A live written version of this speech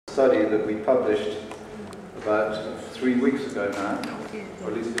study that we published about 3 weeks ago now,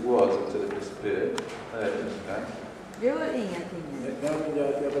 or at least it was until it disappeared. There it is, okay. Gör ingenting.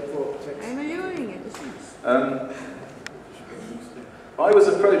 Nej, men gör inget, det syns. I was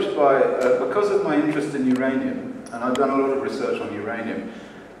approached by, because of my interest in uranium, and I've done a lot of research on uranium,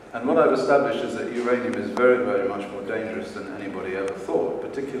 and what I've established is that uranium is very, very much more dangerous than anybody ever thought,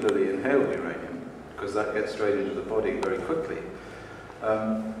 particularly inhaled uranium, because that gets straight into the body very quickly.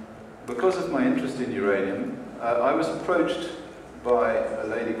 Because of my interest in uranium, I was approached by a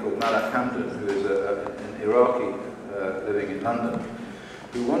lady called Malak Hamdan, who is an Iraqi living in London,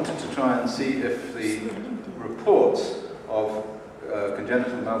 who wanted to try and see if the reports of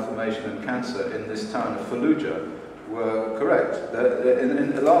congenital malformation and cancer in this town of Fallujah were correct.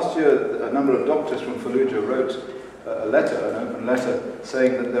 Last year, a number of doctors from Fallujah wrote a letter, an open letter,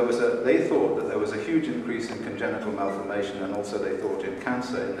 saying that they thought that there was a huge increase in congenital malformation, and also they thought in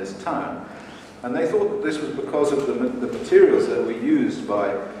cancer in this town. And they thought that this was because of the materials that were used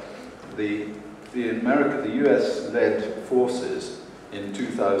by the US-led forces in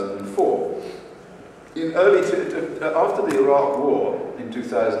 2004. After the Iraq War in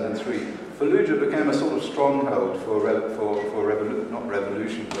 2003, Fallujah became a sort of stronghold for not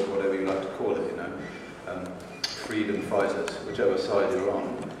revolution, but whatever you like to call it, freedom fighters, whichever side you're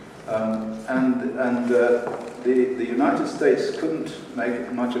on. The United States couldn't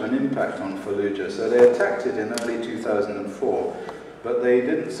make much of an impact on Fallujah, so they attacked it in early 2004, but they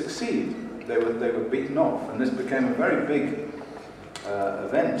didn't succeed. They were beaten off, and this became a very big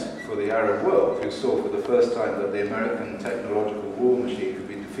event for the Arab world, who saw for the first time that the American technological war machine could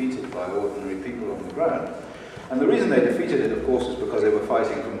be defeated by ordinary people on the ground. And the reason they defeated it, of course, is because they were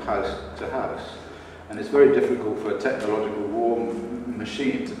fighting from house to house. And it's very difficult for a technological war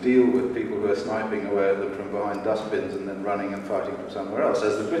machine to deal with people who are sniping away at them from behind dustbins and then running and fighting from somewhere else,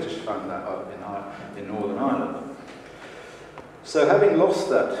 as the British found that up in Northern Ireland. So having lost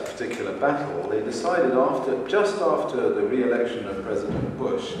that particular battle, they decided just after the re-election of President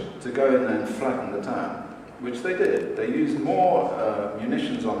Bush to go in there and flatten the town, which they did. They used more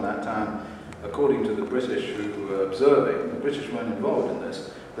munitions on that town, according to the British who were observing, the British weren't involved in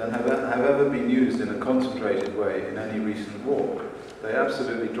this, than have ever been used in a concentrated way in any recent war. They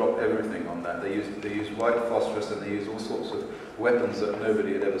absolutely dropped everything on that. They used white phosphorus, and they used all sorts of weapons that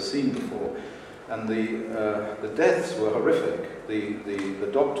nobody had ever seen before. And the deaths were horrific. The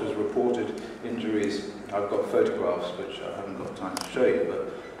doctors reported injuries. I've got photographs, which I haven't got time to show you,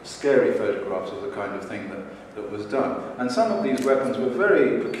 but scary photographs of the kind of thing that was done. And some of these weapons were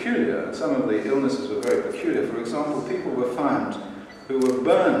very peculiar, and some of the illnesses were very peculiar. For example, people were found who were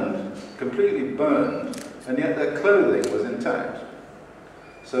burned, completely burned, and yet their clothing was intact.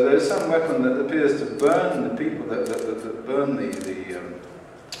 So there's some weapon that appears to burn the people, that burn the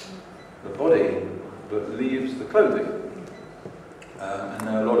body, but leaves the clothing. And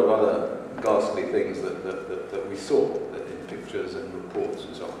there are a lot of other ghastly things that we saw in pictures and reports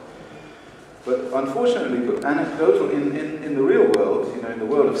and so on. But unfortunately, anecdotal, in the real world, in the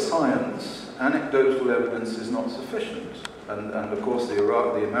world of science, anecdotal evidence is not sufficient. And of course, the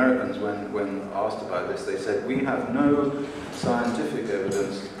Americans, when asked about this, they said, we have no scientific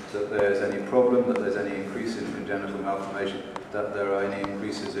evidence that there's any problem, that there's any increase in congenital malformation, that there are any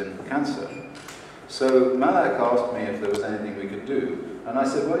increases in cancer. So Malak asked me if there was anything we could do. And I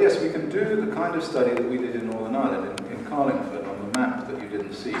said, well, yes, we can do the kind of study that we did in Northern Ireland, in Carlingford, on the map that you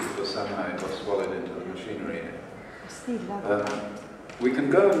didn't see, because somehow it got swallowed into the machinery. We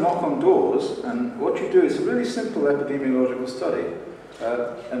can go and knock on doors, and what you do is a really simple epidemiological study.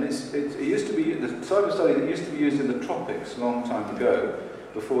 And it used to be the type of study that used to be used in the tropics a long time ago,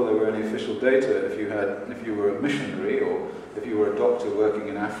 before there were any official data. If you were a missionary, or if you were a doctor working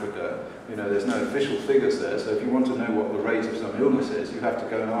in Africa, there's no official figures there. So if you want to know what the rate of some illness is, you have to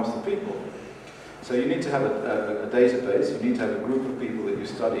go and ask the people. So you need to have a database. You need to have a group of people that you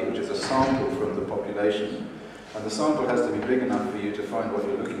study, which is a sample from the population. And the sample has to be big enough for you to find what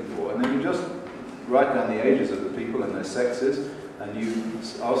you're looking for. And then you just write down the ages of the people and their sexes, and you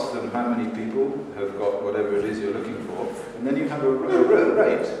ask them how many people have got whatever it is you're looking for. And then you have a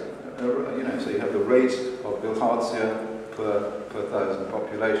rate. So you have the rate of bilharzia per 1,000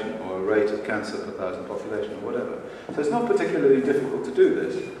 population, or a rate of cancer per 1,000 population, or whatever. So it's not particularly difficult to do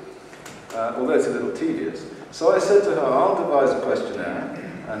this, although it's a little tedious. So I said to her, I'll devise a questionnaire,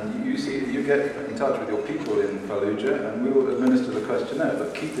 and you get in touch with your people in Fallujah, and we will administer the questionnaire,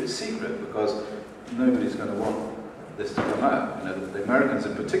 but keep it secret, because nobody's going to want this to come out. The Americans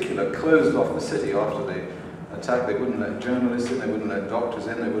in particular closed off the city after the attack. They wouldn't let journalists in, they wouldn't let doctors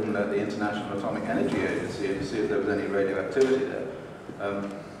in, they wouldn't let the International Atomic Energy Agency in to see if there was any radioactivity there.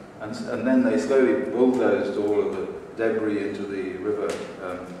 And then they slowly bulldozed all of the debris into the river,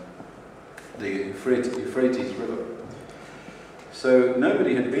 the Euphrates River. So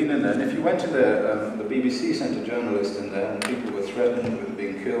nobody had been in there, and if you went in there, the BBC sent a journalist in there, and people were threatened with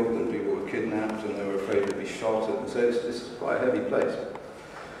being killed, and people were kidnapped, and they were afraid to be shot, and so this is quite a heavy place.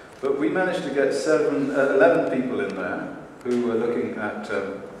 But we managed to get 11 people in there who were looking at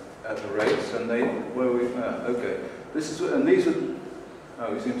the rates, and they okay. This is, and these are.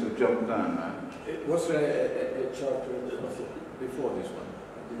 Oh, we seem to have jumped down now. Was there a chart before this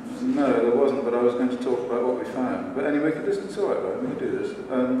one? No, there wasn't, but I was going to talk about what we found. But anyway, it's all right, we can do this.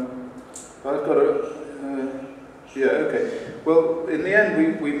 I've got a... yeah, okay. Well, in the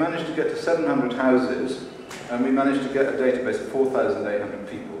end, we managed to get to 700 houses, and we managed to get a database of 4,800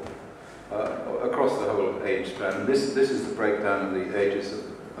 people across the whole age span. And this is the breakdown of the ages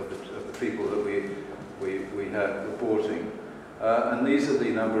of the people that we had reporting. And these are the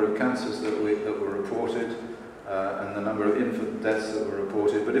number of cancers that were reported, and the number of infant deaths that were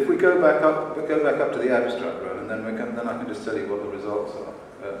reported. But if we go back up to the abstract row, and then I can just tell you what the results are.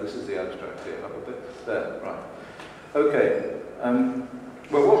 This is the abstract here, up a bit there, right? Okay.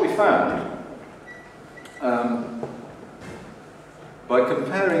 Well, what we found by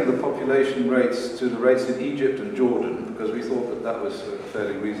comparing the population rates to the rates in Egypt and Jordan, because we thought that was a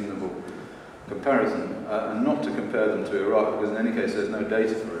fairly reasonable comparison, and not to compare them to Iraq, because in any case there's no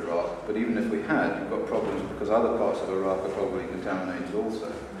data for Iraq, but even if we had, you've got problems because other parts of Iraq are probably contaminated also.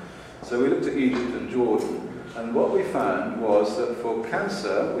 So we looked at Egypt and Jordan, and what we found was that for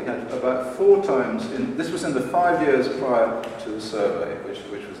cancer, we had about 4 times, this was in the 5 years prior to the survey,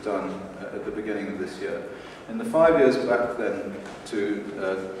 which was done at the beginning of this year. In the 5 years back then to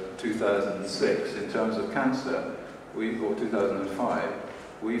 2006, in terms of cancer, or 2005,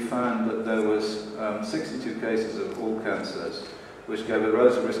 we found that there was 62 cases of all cancers, which gave a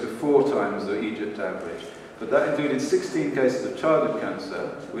relative risk of 4 times the Egypt average. But that included 16 cases of childhood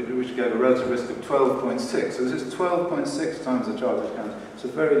cancer, which gave a relative risk of 12.6. So this is 12.6 times the childhood cancer. It's a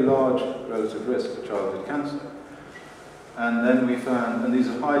very large relative risk for childhood cancer. And then we found, and these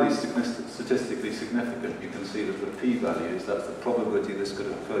are highly statistically significant. You can see that the p-values, that's the probability this could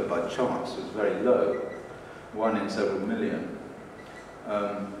have occurred by chance, was very low, 1 in several million.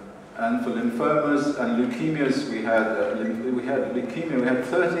 And for lymphomas and leukemias, we had leukemia. We had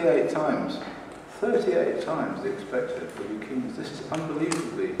 38 times the expected for leukemias. This is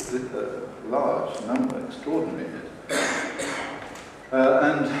unbelievably large number, extraordinary.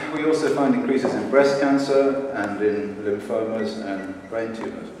 And we also find increases in breast cancer and in lymphomas and brain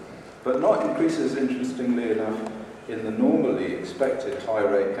tumours, but not increases, interestingly enough, in the normally expected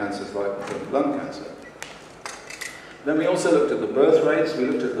high-rate cancers like lung cancer. Then we also looked at the birth rates. We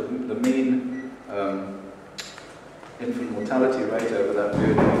looked at the mean infant mortality rate over that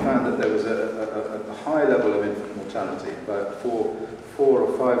period, and we found that there was a high level of infant mortality, about 4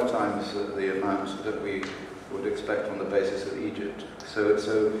 or 5 times the amount that we would expect on the basis of Egypt. So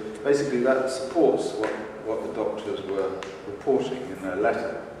basically that supports what the doctors were reporting in their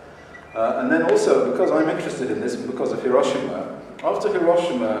letter. And then also, because I'm interested in this, and because of Hiroshima, after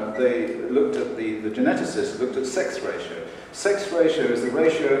Hiroshima, they looked at, the geneticists looked at sex ratio. Sex ratio is the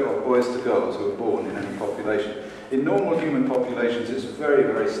ratio of boys to girls who are born in any population. In normal human populations, it's very,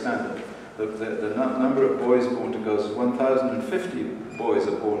 very standard. The number of boys born to girls is 1,050 boys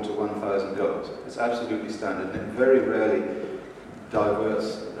are born to 1,000 girls. It's absolutely standard, and it very rarely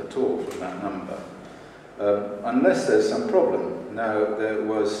diverts at all from that number. Unless there's some problem. Now, there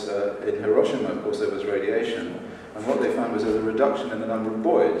was, in Hiroshima, of course, there was radiation, and what they found was there was a reduction in the number of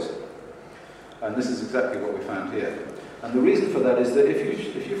boys. And this is exactly what we found here. And the reason for that is that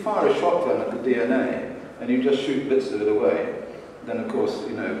if you fire a shotgun at the DNA, and you just shoot bits of it away, then of course,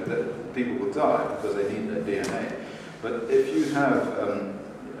 you know, people will die because they need their DNA. But if you have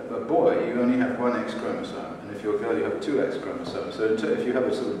a boy, you only have 1 X chromosome, and if you're a girl, you have 2 X chromosomes. So if you have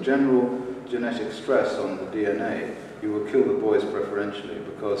a sort of general genetic stress on the DNA, you will kill the boys preferentially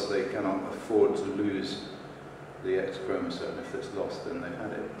because they cannot afford to lose the X chromosome. If it's lost, then they've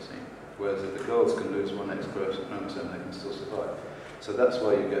had it, see. Whereas if the girls can lose 1 X chromosome, they can still survive. So that's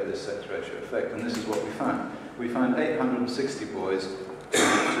why you get this sex ratio effect, and this is what we found. We found 860 boys to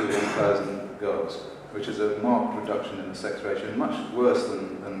 1,000 girls, which is a marked reduction in the sex ratio, much worse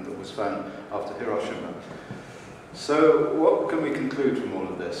than was found after Hiroshima. So what can we conclude from all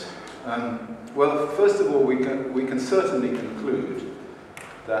of this? Well, first of all, we can certainly conclude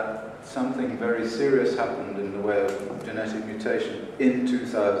that something very serious happened in the way of genetic mutation in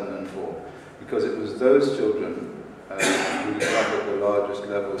 2004, because it was those children who suffered the largest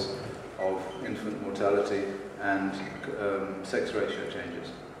levels of infant mortality and sex ratio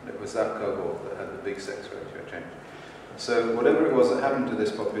changes. was that cohort that had the big sex ratio change. So whatever it was that happened to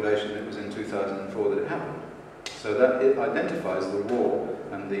this population, it was in 2004 that it happened. So that it identifies the war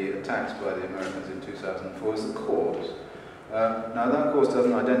and the attacks by the Americans in 2004 as the cause. Now that cause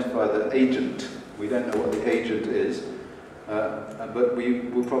doesn't identify the agent. We don't know what the agent is, but we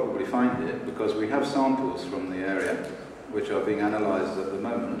will probably find it because we have samples from the area which are being analysed at the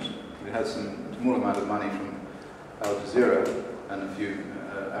moment. We had some small amount of money from Al Jazeera and a few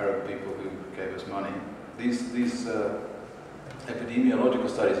Arab people who gave us money. These epidemiological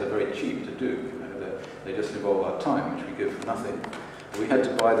studies are very cheap to do. They just involve our time, which we give for nothing. We had to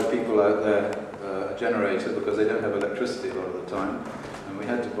buy the people out there a generator because they don't have electricity a lot of the time, and we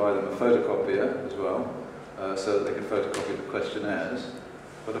had to buy them a photocopier as well, so that they could photocopy the questionnaires.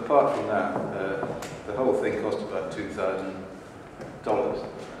 But apart from that, the whole thing cost about $2,000,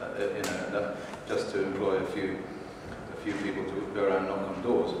 just to employ a few people to go around and knock on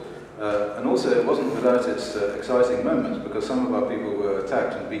doors. And also, it wasn't without its exciting moments, because some of our people were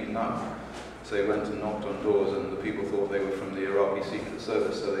attacked and beaten up. So they went and knocked on doors, and the people thought they were from the Iraqi Secret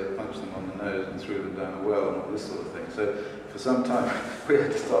Service, so they punched them on the nose and threw them down a well and all this sort of thing. So for some time, we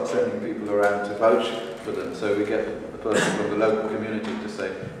had to start sending people around to vouch for them. So we get a person from the local community to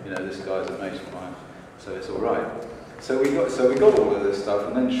say, you know, this guy's a mate of mine, so it's all right. So we got all of this stuff,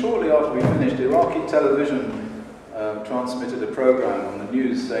 and then shortly after we finished, Iraqi television transmitted a program on the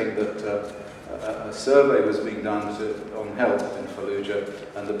news saying that a survey was being done on health in Fallujah,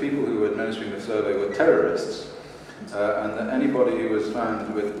 and the people who were administering the survey were terrorists, and that anybody who was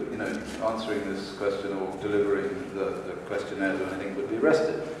found with, you know, answering this question or delivering the questionnaires or anything would be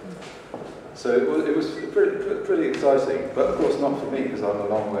arrested. So it was pretty exciting, but of course not for me because I'm a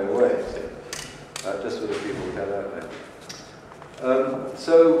long way away. Just for the people we had out there.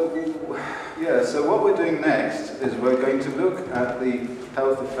 So what we're doing next is we're going to look at the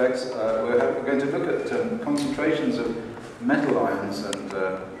health effects. We're going to look at concentrations of metal ions and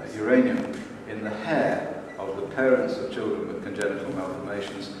uranium in the hair of the parents of children with congenital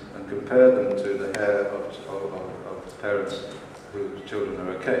malformations and compare them to the hair of parents whose children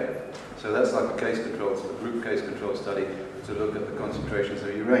are okay. So that's like a group case control study to look at the concentrations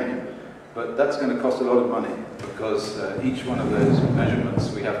of uranium. But that's going to cost a lot of money because each one of those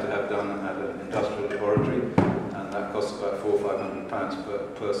measurements we have to have done at an industrial laboratory, and that costs about £400 or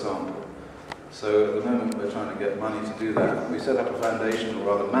 £500 per sample. So at the moment we're trying to get money to do that. We set up a foundation,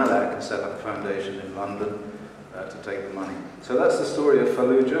 or rather Malak has set up a foundation in London to take the money. So that's the story of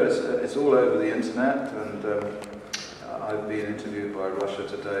Fallujah. It's all over the internet, and I've been interviewed by Russia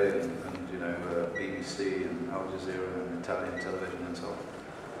Today and you know, BBC and Al Jazeera and Italian television and so on.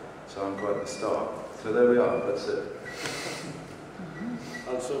 So I'm quite the star. So there we are, that's it.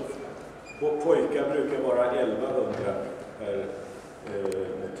 Alltså, pojkar brukar vara 1100 per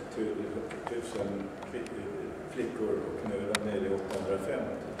 1000 flickor och nu är de nere i 850.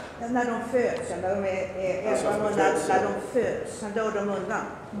 När de föds, när de är 1100, när de föds, sen dör de undan.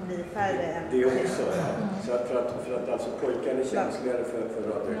 Blir färre än det också, ja. Så för att alltså pojkar är känsligare för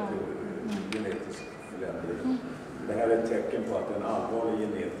radioaktiv genetisk förändring. Det här är ett tecken på att en allvarlig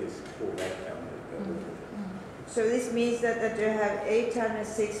genetisk påverkan. So this means that you have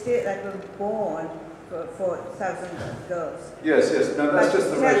 860 that were born for 1,000 girls. Yes. No, that's just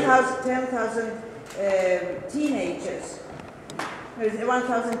the ratio. 10,000 teenagers.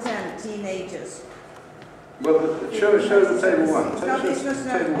 1,010 teenagers. Well, show the table one.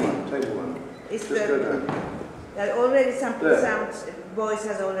 Table one. It's just go down. Already some boys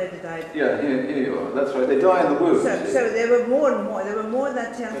has already died. Yeah, here you are. That's right. They die in the womb. So there were more and more. There were more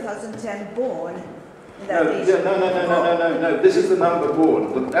than 10,010 born. No. This is the number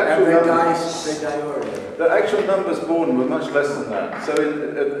born. The actual they die early. The actual numbers born were much less than that. So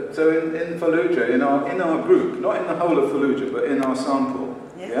in Fallujah, in our group, not in the whole of Fallujah, but in our sample,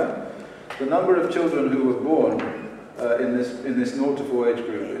 the number of children who were born in this 0 to 4 age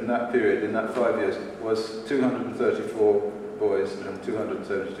group in that period, in that 5 years, was 234 boys and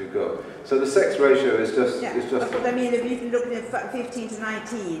 232 girls. So the sex ratio is just. But I mean, if you look at 15 to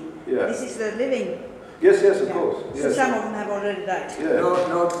 19, this is the living. Yes, of course. So yes. some of them have already died. Yeah. No,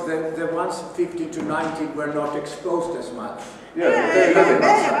 the ones 15 to 19 were not exposed as much. I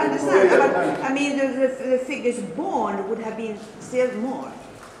understand. I mean, the figures born would have been still more.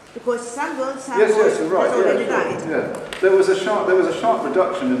 Because some girls have already died. Yeah. There was a sharp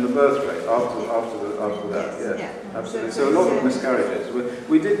reduction in the birth rate after that. Yeah. Absolutely. So a lot of miscarriages.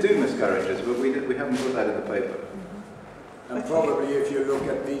 We did do miscarriages, but we haven't put that in the paper. And probably if you look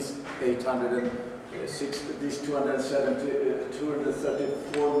at these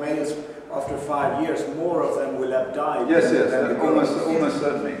 234 males, after 5 years, more of them will have died. Yes, almost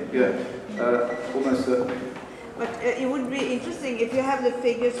certainly, yeah, almost certainly. But it would be interesting if you have the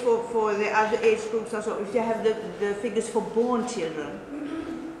figures for the other age groups also, if you have the figures for born children.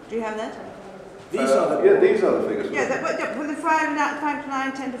 Do you have that? These are the figures. Yeah, for the 5 to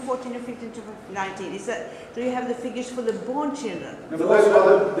 9, 10 to 14, or 15 to 19. Do you have the figures for the born children? No, but those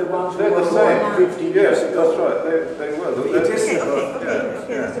are the ones who were born 15 years ago. That's right, they were.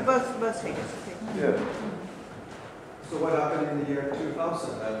 Okay, that's both figures. Okay. Yeah. So what happened in the year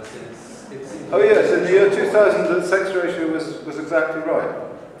 2000 then, Oh yes, in the year 2000 the sex ratio was exactly right.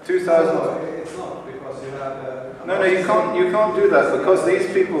 2000. No, it's not, because you have No, you can't do that, because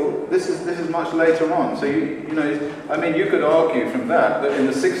these people, this is much later on. So you know, I mean, you could argue from that in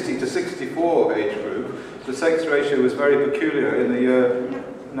the 60 to 64 age group, the sex ratio was very peculiar in the year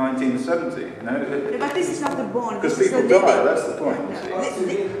 1970. You know, but this is not the born. Because people die. That's the point.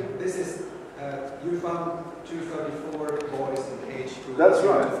 This is you found 234 boys in age group. That's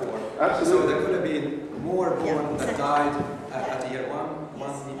right. 24. Absolutely. So there could have been more born that died at year one.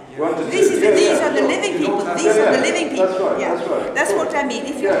 These are the living people. These are the living people. That's right. Yeah. That's right. That's what I mean.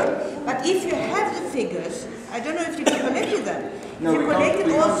 But if you have the figures, I don't know if you collected them. No, you we collected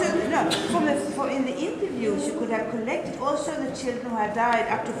can't. Also in the interviews you could have collected also the children who had died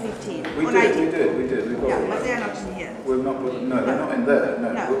up to 15. We did. We got yeah, but they are not in here. We're not. No, they're not in there.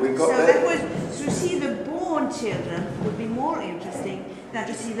 No. But we got so there. that was to see the born children would be more interesting than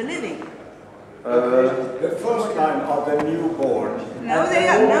to see the living. The first line of the newborn. No, they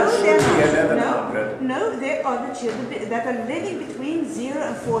are not. No, they are the children that are living between 0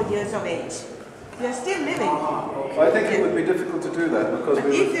 and 4 years of age. They are still living. I think it would be difficult to do that because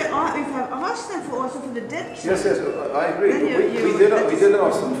if you have asked them also for the dead children. Yes, I agree. We did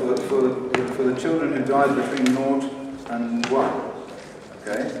ask them for the children who died between 0 and 1.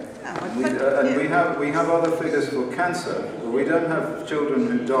 Okay. We have other figures for cancer, but we don't have children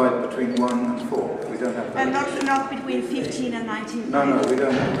who died between 1 and 4. We don't have that. And not between 15 and 19. No, we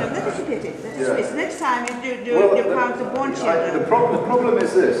don't have that. That's a pity. It's next time you count the born children. The problem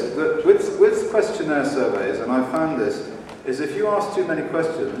is this, that with questionnaire surveys, and I found this, is if you ask too many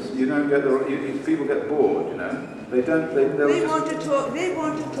questions, you don't get people get bored, you know. They want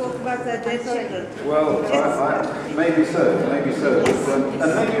to talk about their dead children. Well, maybe so.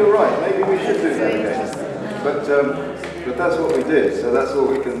 And maybe you're right. Maybe we should do that again. But that's what we did. So that's all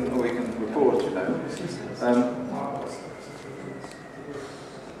we can report, you know.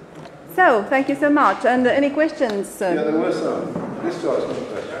 So thank you so much. And any questions? Yeah, there were some. This guy's got a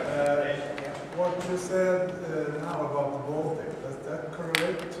question. What you said now about the Baltic, does that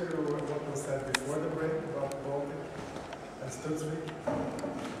correlate to what was said before the break about the Baltic and Studsvik?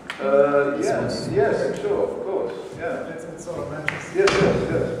 Yes, sure, of course, yeah. It sort of matches. Yes,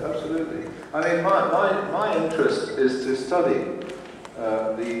 absolutely. I mean, my interest is to study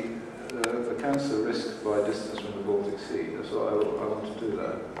the cancer risk by distance from the Baltic Sea. That's what I want to do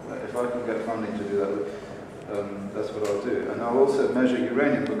that. If I can get funding to do that, that's what I'll do. And I'll also measure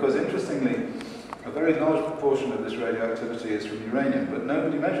uranium, because interestingly, a very large proportion of this radioactivity is from uranium, but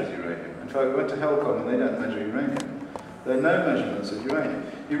nobody measures uranium. In fact, we went to HELCOM and they don't measure uranium. There are no measurements of uranium.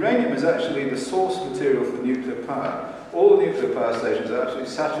 Uranium is actually the source material for nuclear power. All the nuclear power stations are absolutely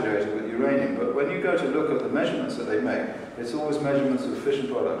saturated with uranium, but when you go to look at the measurements that they make, it's always measurements of fission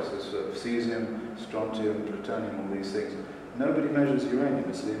products, it's cesium, strontium, plutonium, all these things. Nobody measures uranium,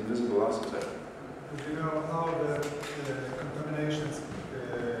 it's the invisible isotope. Do you know how the contaminations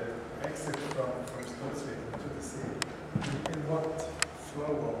exit from Studsvik into the sea? In what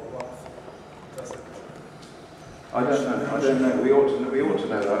flow or what does it? I don't know. We ought to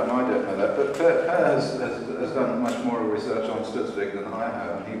know that, and I don't know that. But Per has done much more research on Studsvik than I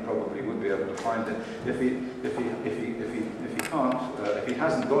have, and he probably would be able to find it. If he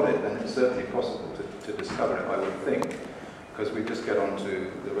hasn't got it, then it's certainly possible to discover it, I would think, because we just get on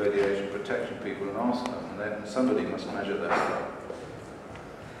to the radiation protection people and ask them, and then somebody must measure that stuff.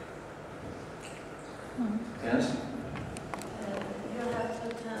 Yes? You have to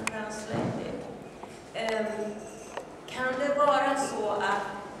translate it. Kan det vara så att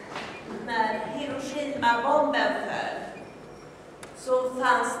när Hiroshima-bomben föll så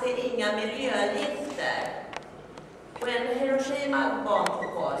fanns det inga miljögifter? When Hiroshima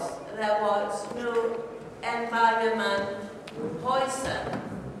bomb was, there was no environment poison.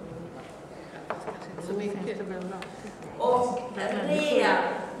 Och ren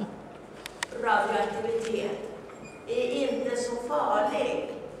radioaktivitet är inte så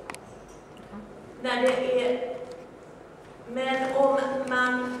farlig. När det är, men om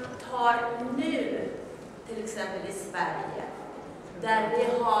man tar nu, till exempel i Sverige, där vi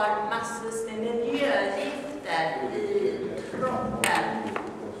har massvis med miljögifter i kroppen.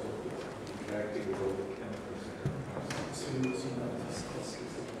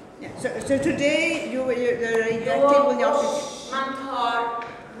 So today the radioactive will not be... Man tar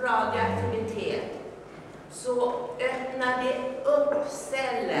radioaktivitet, så öppnar det upp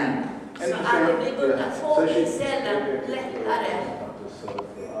cellen så att det blir mutation i cellen lättare.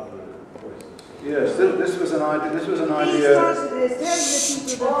 Yes, this was an idea.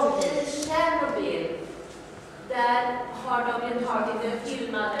 Och i Tjernobyl, där har de ju tagit en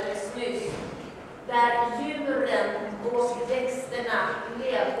film alldeles nyss, där djuren och växterna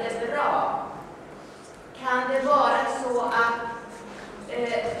levde bra. Kan det vara så att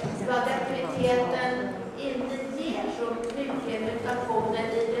radioaktiviteten inte ger så mycket mutationer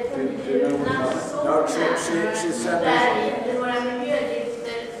i det förbjudna zonen, där inte några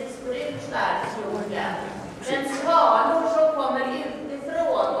miljögifter besprutar jorden? Men svalor som kommer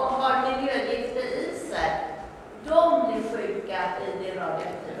utifrån och har miljögifter i sig, de blir sjuka i det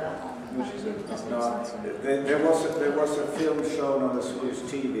radioaktiva. No, there was a film shown on the Swedish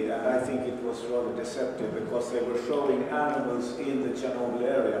TV, and I think it was rather deceptive because they were showing animals in the Chernobyl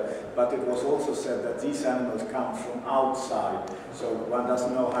area, but it was also said that these animals come from outside, so one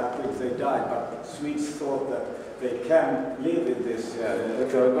doesn't know how quick they die. But Swedes thought that they can live in this.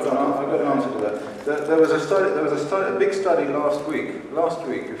 Okay, I've got an answer to that. There was a big study last week. Last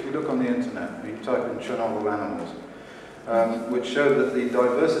week, if you look on the internet, you type in Chernobyl animals. Which showed that the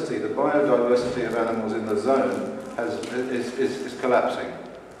biodiversity of animals in the zone is collapsing.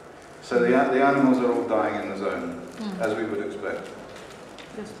 So the animals are all dying in the zone, as we would expect.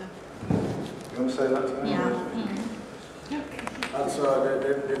 Just that. You want to say that to me? Yeah. Alltså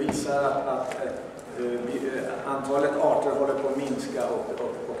det visar att antalet arter håller på att minska och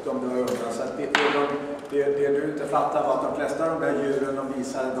de dör undan. Så att det du inte fattar var att de flesta av de där djuren de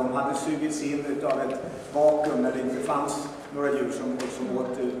visade, de hade sugits in av ett vakuum när det inte fanns några djur som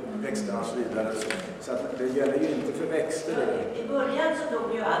åt växterna och så vidare. Så att det gäller ju inte för växter. I början så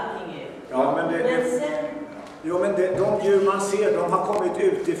dog ju allting ut. Ja, men de djur man ser, de har kommit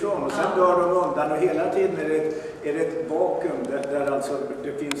utifrån och sen dör de undan och hela tiden är det ett vakuum där alltså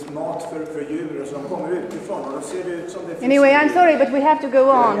det finns mat för djur som kommer utifrån och då ser det ut som det finns... Anyway, I'm sorry, but we have to go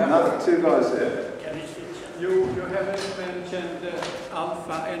on. Two guys here. You haven't mentioned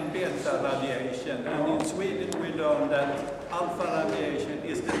alpha and beta radiation, and in Sweden we learned that alpha radiation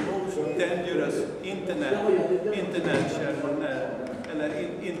is the most dangerous internal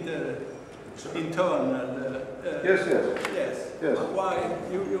Yes. Why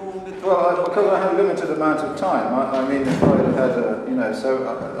you only talk? Well, because I have a limited amount of time. I mean, if I had so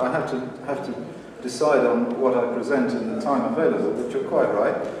I have to decide on what I present in the time available. But you're quite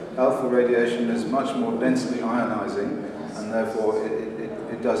right. Alpha radiation is much more densely ionizing, and therefore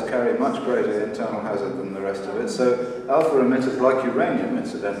it does carry much greater internal hazard than the rest of it. So alpha emitters, like uranium,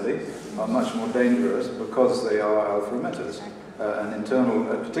 incidentally, are much more dangerous because they are alpha emitters. And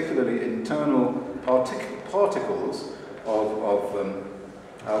particularly internal particles of alpha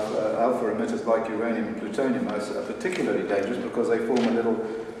emitters like uranium and plutonium are particularly dangerous because they form a little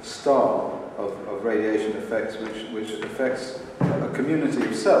star of radiation effects which affects a community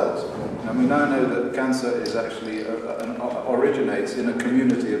of cells. And we now know that cancer is actually originates in a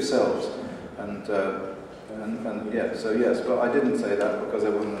community of cells. And yes, but I didn't say that because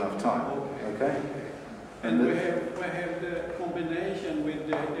there wasn't enough time. Okay. And we have the combination with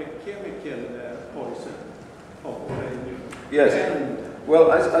the chemical poison of radium. Yes.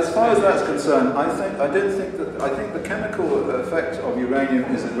 Well, as far as that's concerned, I think the chemical effect of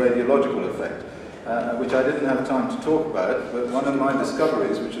uranium is a radiological effect, which I didn't have time to talk about. But one of my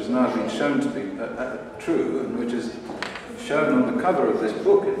discoveries, which has now been shown to be true, and which is shown on the cover of this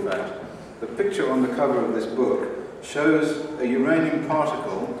book, in fact, the picture on the cover of this book shows a uranium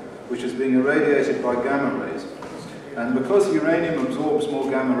particle which is being irradiated by gamma rays. And because uranium absorbs more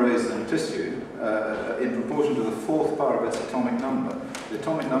gamma rays than tissue, in proportion to the fourth power of its atomic number, the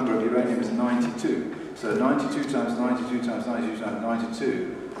atomic number of uranium is 92. So 92 times 92 times 92 times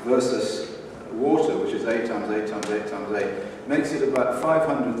 92 versus water, which is 8 times 8 times 8 times 8, makes it about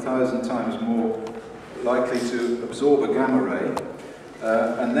 500,000 times more likely to absorb a gamma ray.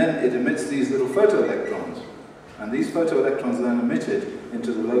 And then it emits these little photoelectrons. And these photoelectrons are then emitted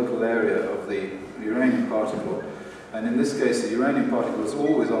into the local area of the uranium particle. And in this case, the uranium particle is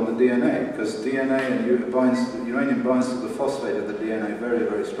always on the DNA, because DNA and uranium binds to the phosphate of the DNA very,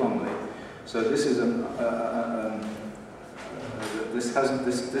 very strongly. So this is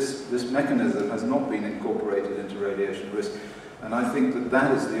this mechanism has not been incorporated into radiation risk, and I think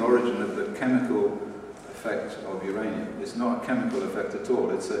that is the origin of the chemical effect of uranium. It's not a chemical effect at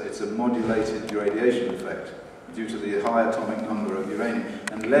all. It's a modulated radiation effect due to the high atomic number of uranium.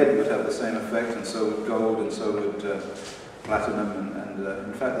 And lead would have the same effect, and so would gold, and so would platinum. And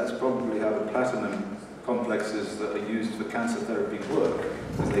in fact, that's probably how the platinum complexes that are used for cancer therapy work.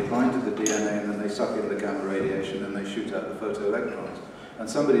 Because they bind to the DNA, and then they suck in the gamma radiation, and they shoot out the photoelectrons. And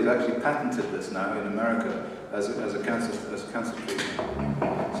somebody's actually patented this now in America as a cancer treatment.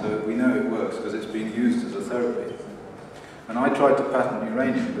 So we know it works because it's being used as a therapy. And I tried to patent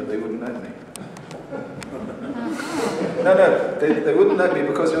uranium, but they wouldn't let me. No, they wouldn't let me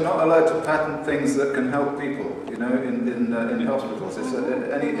because you're not allowed to patent things that can help people, you know, in hospitals. It's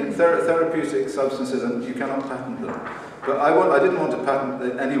any therapeutic substances, and you cannot patent them. But I didn't want to patent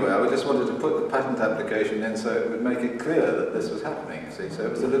it anyway. I just wanted to put the patent application in so it would make it clear that this was happening, you see. So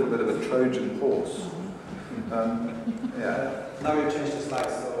it was a little bit of a Trojan horse. Yeah. Now you changed the slide,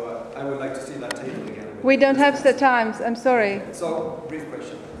 so I would like to see that table again. We don't have the times, I'm sorry. So, brief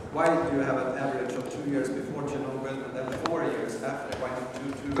question. Why do you have an average of 2 years before Chernobyl and then 4 years after? Why not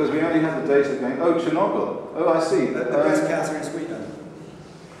 2? Because we only had the data going, oh, Chernobyl. Oh, I see. The breast cancer in Sweden.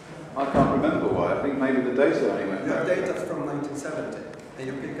 I can't remember why. I think maybe the data only went You have back. data from 1970, and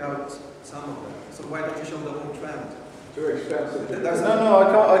you pick out some of them. So why don't you show the whole trend? Too expensive. No,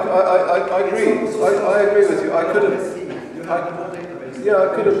 I can't. I agree. I agree with you. I could have. You have the whole database. Yeah,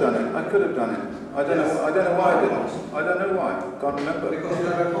 I could have done it. I could have done it. I don't know why I didn't. I don't know why. Can't remember. Because you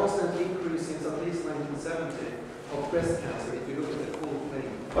have a constant increase since at least 1970 of breast cancer if you look at the full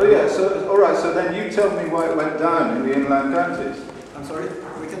plane. Oh yeah. So all right. So then you tell me why it went down in the inland counties. I'm sorry.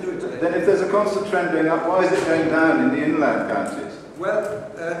 We can do it today. Then if there's a constant trend going up, why is it going down in the inland counties? Well,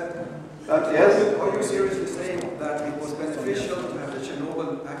 yes. are you seriously saying that it was beneficial to have the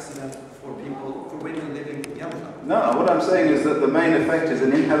Chernobyl accident for people, for women living in Jämtland? No, what I'm saying is that the main effect is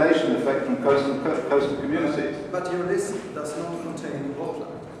an inhalation effect from coastal communities. But your list does not contain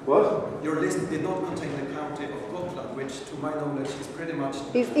Gotland. What? Your list did not contain the county of Gotland, which to my knowledge is pretty much...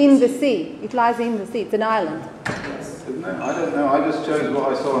 It's in the sea. It lies in the sea. It's an island. Yes. Isn't it? I don't know. I just chose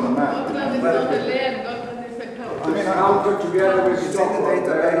what I saw on the map. Gotland is not a land, Gotland is a coast. I mean, Now put together with It's in the Stockholm.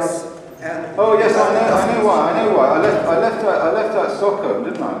 database. And oh yes, I know why. I left out Stockholm,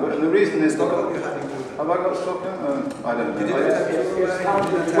 didn't I? But the reason is Stockholm you have included. have I got Stockholm? I don't know. You didn't have your...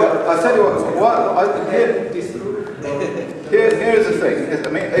 Well, I tell you here's the thing. I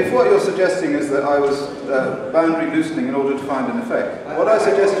mean, if what you're suggesting is that I was boundary loosening in order to find an effect, what I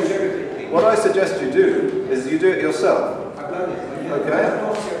suggest you do is you do it yourself. Okay?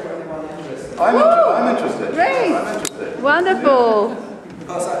 I'm interested. Great. I'm interested. Wonderful.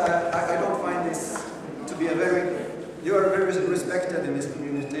 Because I don't find this to be you are very respected in this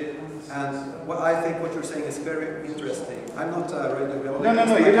community, and I think what you're saying is very interesting. I'm not a radiobiologist.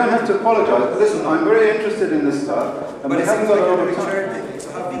 No, you don't have to apologize. Listen, I'm very interested in this stuff, and But we it haven't seems got like a lot you're of very time. cherry picking,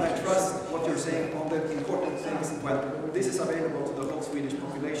 so how can I trust what you're saying on the important things when this is available to the whole Swedish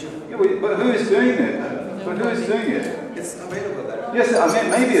population? Yeah, but who is doing it? But who is doing it? It's available there. Yes, I mean, it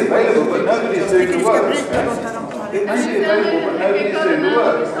may be available, but nobody's doing the work. It may be available, but nobody's doing the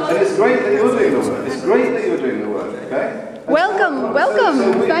work. And it's great that you're doing the work. It's great that you're doing the work, okay? Welcome.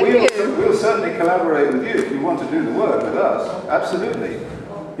 Thank you. We'll certainly collaborate with you if you want to do the work with us. Absolutely.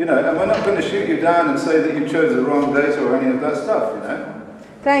 You know, and we're not going to shoot you down and say that you chose the wrong data or any of that stuff, you know.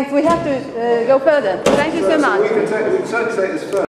 Thanks. We have to go further. Thank you so much. We can certainly take this further.